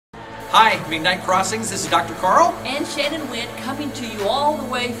Hi, Midnight Crossings. This is Dr. Karl. And Shannon Wint coming to you all the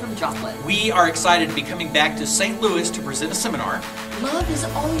way from Joplin. We are excited to be coming back to St. Louis to present a seminar. Love is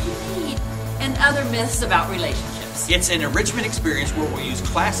all you need, and other myths about relationships. It's an enrichment experience where we'll use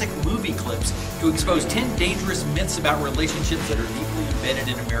classic movie clips to expose 10 dangerous myths about relationships that are deeply embedded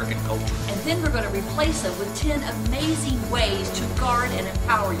in American culture. And then we're going to replace them with 10 amazing ways to guard and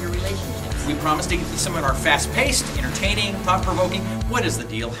empower your relationships. We promise to keep the seminar fast-paced, entertaining, thought-provoking. What is the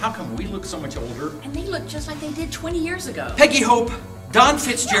deal? How come we look so much older? And they look just like they did 20 years ago. Peggy Hope, Don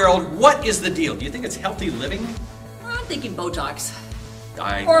Fitzgerald, what is the deal? Do you think it's healthy living? I'm thinking Botox.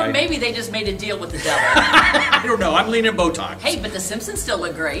 Or maybe they just made a deal with the devil. I don't know. I'm leaning Botox. Hey, but the Simpsons still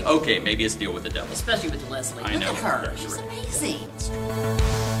look great. Okay, maybe it's deal with the devil. Especially with Leslie. I Look know. at her. That's She's right. amazing.